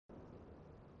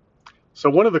So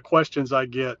one of the questions I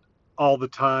get all the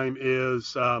time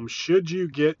is, should you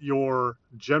get your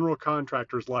general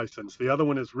contractor's license? The other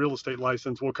one is real estate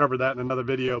license. We'll cover that in another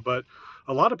video, but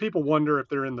a lot of people wonder if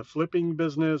they're in the flipping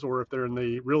business or if they're in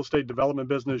the real estate development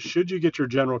business, should you get your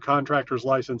general contractor's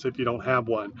license if you don't have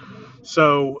one?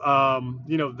 So,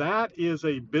 that is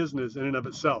a business in and of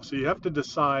itself. So you have to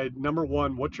decide, number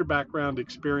one, what's your background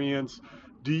experience?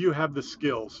 Do you have the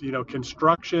skills?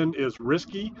 Construction is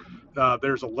risky.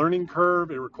 There's a learning curve.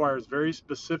 It requires very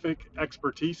specific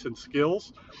expertise and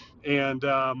skills. And,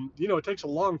 it takes a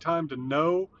long time to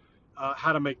know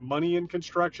how to make money in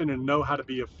construction and know how to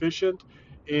be efficient.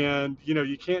 And,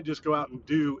 you can't just go out and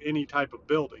do any type of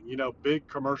building. Big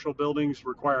commercial buildings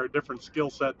require a different skill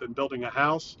set than building a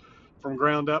house from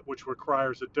ground up, which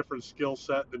requires a different skill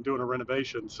set than doing a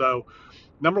renovation. So,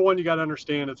 number one, you got to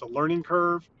understand it's a learning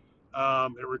curve.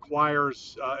 It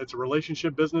requires, it's a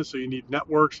relationship business, so you need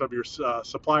networks of your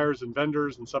suppliers and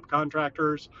vendors and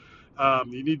subcontractors.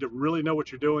 You need to really know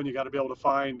what you're doing. You got to be able to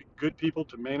find good people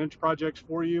to manage projects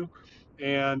for you.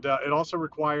 And it also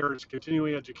requires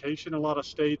continuing education in a lot of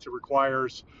states. It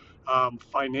requires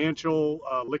financial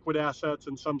liquid assets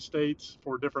in some states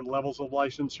for different levels of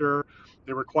licensure.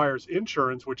 It requires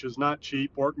insurance, which is not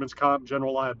cheap, workman's comp,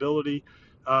 general liability,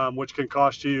 which can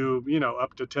cost you,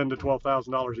 up to $10,000 to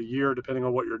 $12,000 a year, depending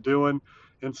on what you're doing.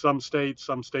 In some states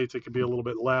it could be a little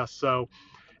bit less. So,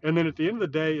 and then at the end of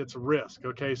the day, it's risk.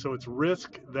 Okay, so it's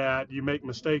risk that you make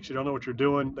mistakes, you don't know what you're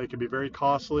doing. They can be very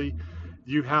costly.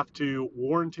 You have to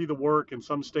warranty the work. In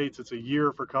some states, it's a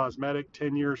year for cosmetic,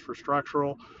 10 years for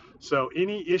structural. So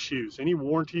any issues, any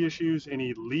warranty issues,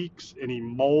 any leaks, any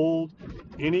mold,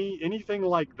 anything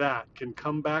like that can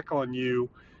come back on you.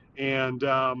 And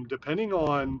depending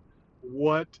on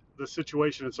what the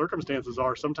situation and circumstances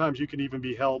are, sometimes you can even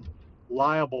be held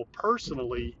liable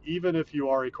personally, even if you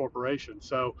are a corporation.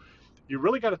 So you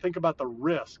really got to think about the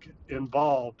risk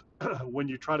involved when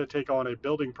you try to take on a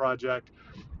building project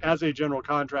as a general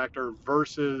contractor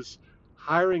versus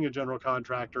hiring a general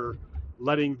contractor,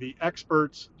 letting the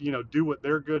experts, do what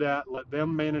they're good at, let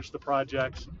them manage the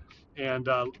projects, and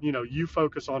you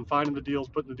focus on finding the deals,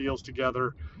 putting the deals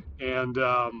together, and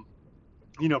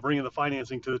bringing the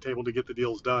financing to the table to get the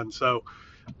deals done. So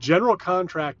general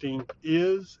contracting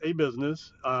is a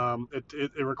business.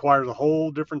 It requires a whole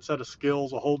different set of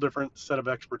skills, a whole different set of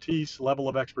expertise, level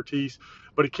of expertise,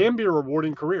 but it can be a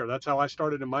rewarding career. That's how I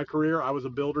started in my career. I was a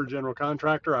builder, general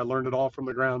contractor. I learned it all from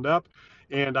the ground up,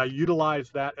 and I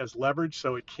utilize that as leverage.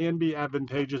 So it can be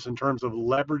advantageous in terms of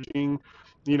leveraging,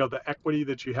 the equity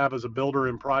that you have as a builder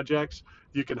in projects.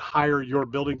 You can hire your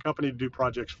building company to do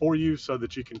projects for you so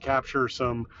that you can capture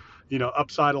some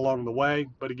upside along the way.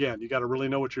 But again, you got to really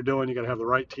know what you're doing. You got to have the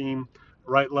right team,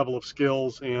 right level of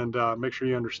skills, and make sure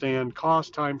you understand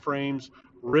cost, time frames,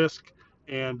 risk,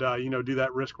 and do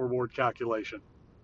that risk reward calculation.